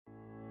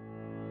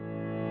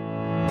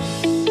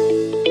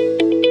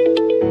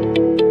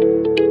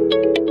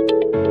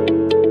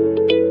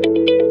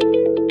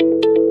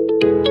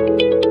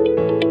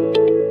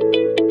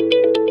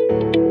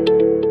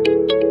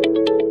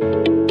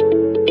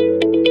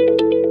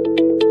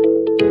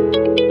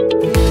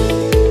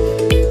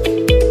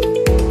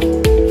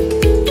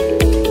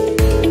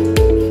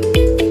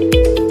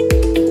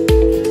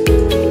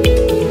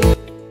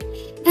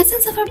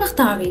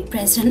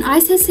President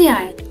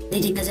ICCI,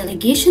 leading a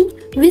delegation,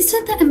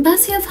 visited the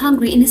Embassy of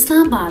Hungary in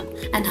Islamabad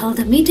and held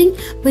a meeting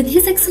with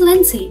His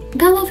Excellency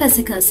Bela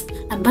Vesikas,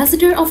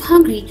 Ambassador of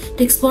Hungary,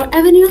 to explore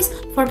avenues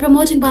for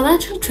promoting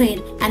bilateral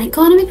trade and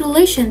economic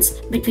relations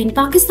between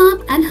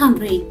Pakistan and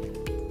Hungary.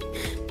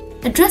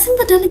 Addressing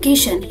the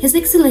delegation, His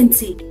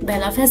Excellency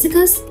Bela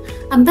Vesikas,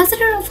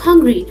 Ambassador of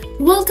Hungary,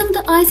 welcomed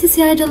the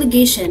ICCI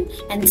delegation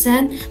and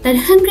said that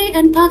Hungary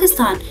and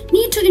Pakistan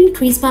need to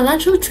increase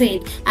bilateral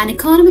trade and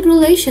economic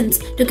relations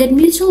to get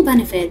mutual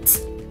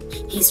benefits.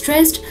 He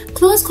stressed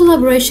close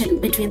collaboration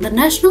between the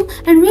national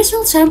and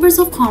regional chambers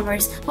of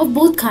commerce of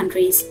both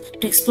countries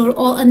to explore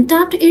all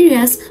untapped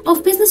areas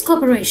of business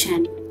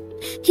cooperation.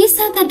 He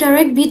said that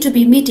direct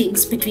B2B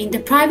meetings between the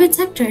private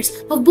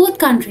sectors of both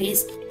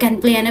countries can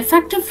play an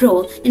effective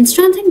role in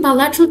strengthening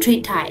bilateral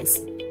trade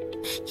ties.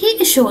 He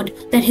assured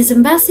that his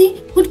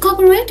embassy would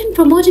cooperate in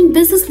promoting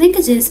business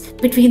linkages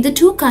between the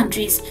two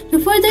countries to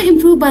further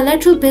improve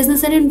bilateral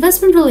business and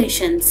investment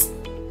relations.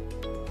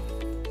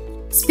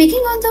 Speaking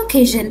on the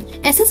occasion,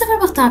 SS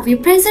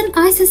Baktavi, President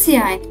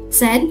ICCI,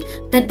 said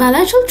that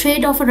bilateral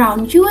trade of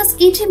around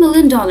 $80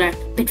 million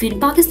between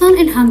Pakistan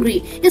and Hungary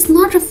is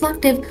not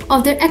reflective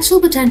of their actual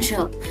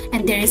potential,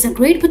 and there is a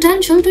great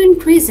potential to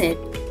increase it.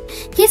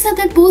 He said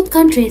that both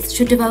countries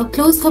should develop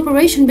close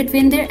cooperation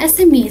between their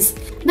SMEs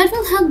that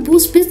will help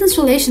boost business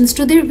relations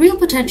to their real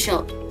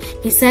potential.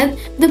 He said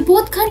that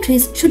both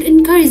countries should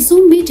encourage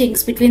Zoom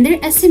meetings between their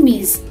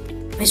SMEs,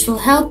 which will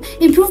help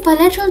improve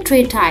bilateral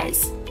trade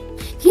ties.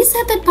 He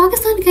said that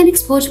Pakistan can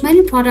export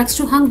many products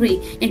to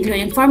Hungary,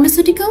 including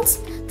pharmaceuticals,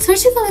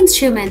 surgical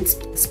instruments,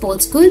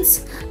 sports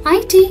goods,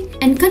 IT,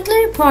 and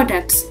cutlery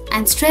products,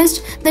 and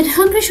stressed that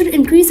Hungary should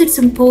increase its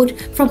import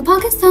from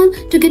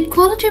Pakistan to get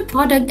quality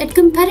product at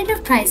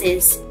competitive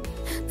prices.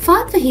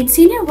 Fahd Wahid,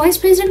 Senior Vice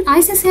President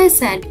ICCI,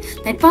 said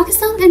that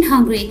Pakistan and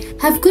Hungary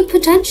have good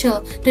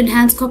potential to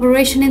enhance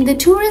cooperation in the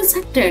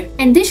tourism sector,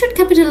 and they should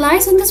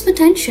capitalize on this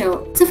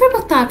potential. Zafar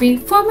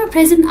Bakhtavi, former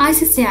President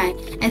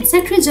ICCI and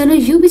Secretary General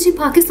UBG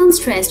Pakistan,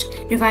 stressed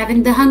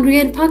reviving the Hungary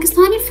and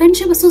Pakistani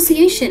Friendship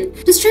Association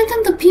to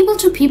strengthen the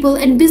people-to-people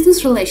and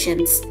business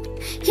relations.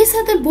 He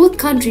said that both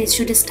countries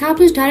should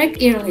establish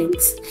direct air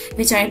links,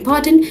 which are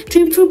important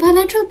to improve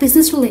bilateral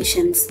business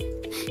relations.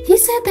 He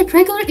said that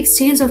regular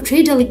exchange of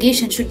trade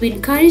delegations should be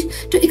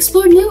encouraged to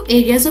explore new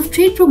areas of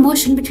trade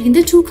promotion between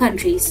the two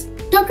countries.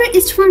 Dr.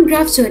 Istvan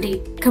Graf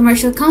Jodi,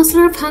 Commercial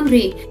Councillor of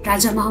Hungary,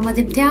 Raja Mohammad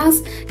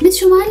Imtiaz,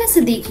 Ms. Shumaila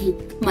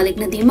Siddiqui, Malik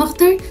Nadeem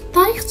Akhtar,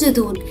 Tariq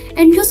Jadoon,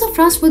 and Yusuf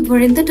Rajput were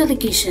in the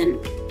delegation.